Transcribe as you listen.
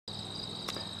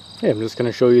Hey, I'm just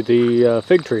going to show you the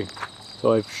fig tree.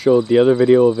 So I've showed the other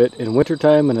video of it in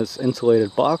wintertime in its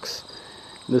insulated box.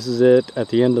 This is it at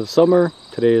the end of summer.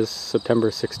 Today is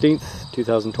September 16th,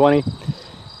 2020.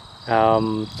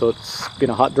 So it's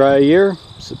been a hot, dry year.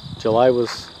 So July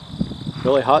was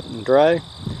really hot and dry.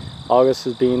 August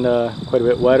has been quite a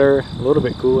bit wetter, a little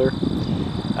bit cooler.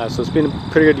 So it's been a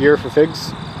pretty good year for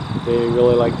figs. They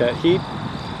really like that heat.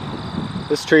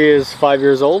 This tree is 5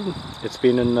 years old. It's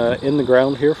been in the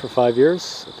ground here for 5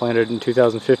 years. Planted in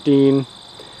 2015.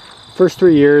 First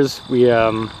 3 years,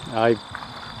 I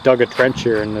dug a trench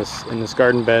here in this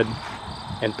garden bed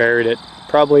and buried it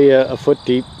probably a foot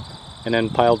deep, and then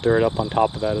piled dirt up on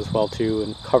top of that as well too,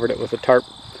 and covered it with a tarp.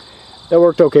 That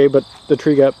worked okay, but the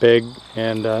tree got big,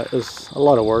 and it was a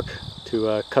lot of work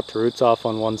to cut the roots off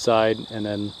on one side and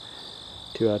then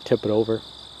to tip it over.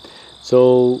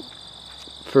 So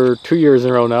for 2 years in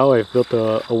a row now, I've built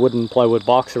a wooden plywood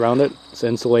box around it. It's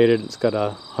insulated. It's got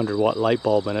a 100-watt light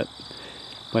bulb in it.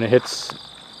 When it hits,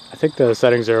 I think the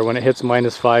settings are when it hits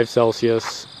 -5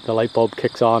 Celsius, the light bulb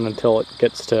kicks on until it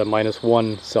gets to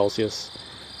 -1 Celsius,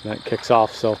 and then it kicks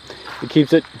off. So it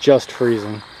keeps it just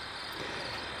freezing.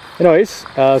 Anyways,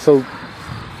 so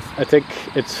I think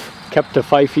it's kept to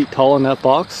 5 feet tall in that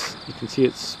box. You can see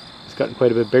it's gotten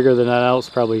quite a bit bigger than that now. It's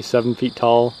probably 7 feet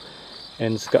tall.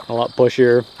 And it's gotten a lot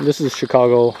bushier. This is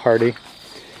Chicago Hardy.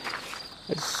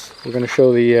 We're going to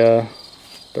show the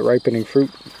ripening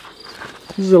fruit.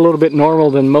 This is a little bit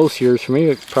normal than most years for me.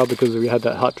 It's probably because we had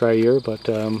that hot, dry year. But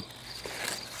you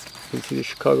can see the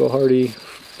Chicago Hardy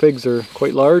figs are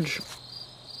quite large.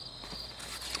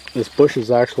 This bush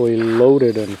is actually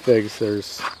loaded in figs.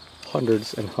 There's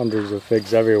hundreds and hundreds of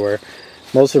figs everywhere.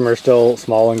 Most of them are still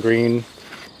small and green,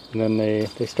 and then they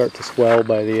start to swell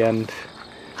by the end,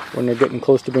 when they're getting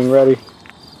close to being ready.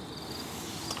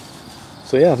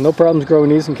 So yeah, no problems growing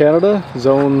these in Canada.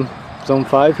 Zone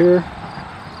 5 here,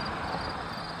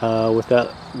 with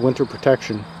that winter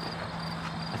protection.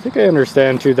 I think I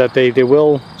understand too that they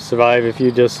will survive if you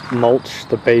just mulch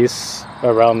the base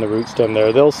around the root stem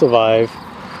there. They'll survive.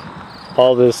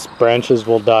 All this branches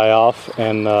will die off,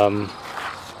 and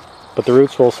but the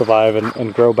roots will survive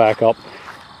and grow back up.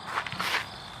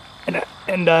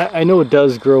 And I know it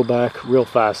does grow back real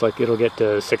fast, like it'll get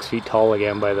to 6 feet tall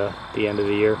again by the end of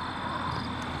the year.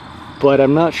 But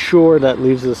I'm not sure that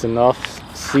leaves us enough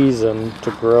season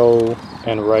to grow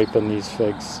and ripen these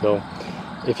figs. So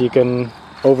if you can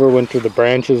overwinter the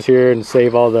branches here and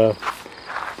save all the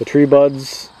tree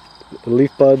buds, the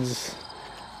leaf buds,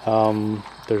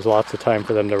 there's lots of time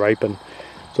for them to ripen.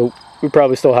 So we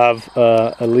probably still have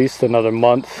at least another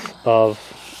month of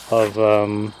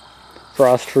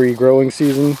frost-free growing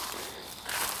season.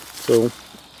 So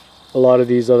a lot of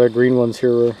these other green ones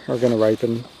here are going to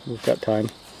ripen. We've got time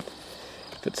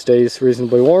if it stays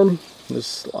reasonably warm.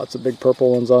 There's lots of big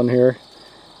purple ones on here,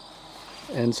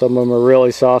 and some of them are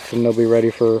really soft and they'll be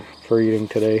ready for eating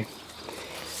today.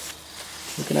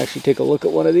 You can actually take a look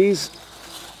at one of these.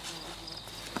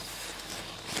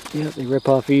 Yeah, they rip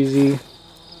off easy.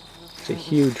 It's a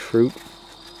huge fruit,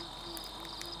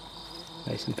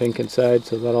 nice and pink inside,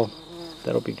 so that'll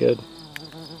be good.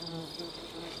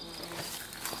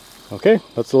 Okay,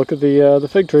 let's look at the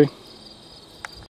fig tree.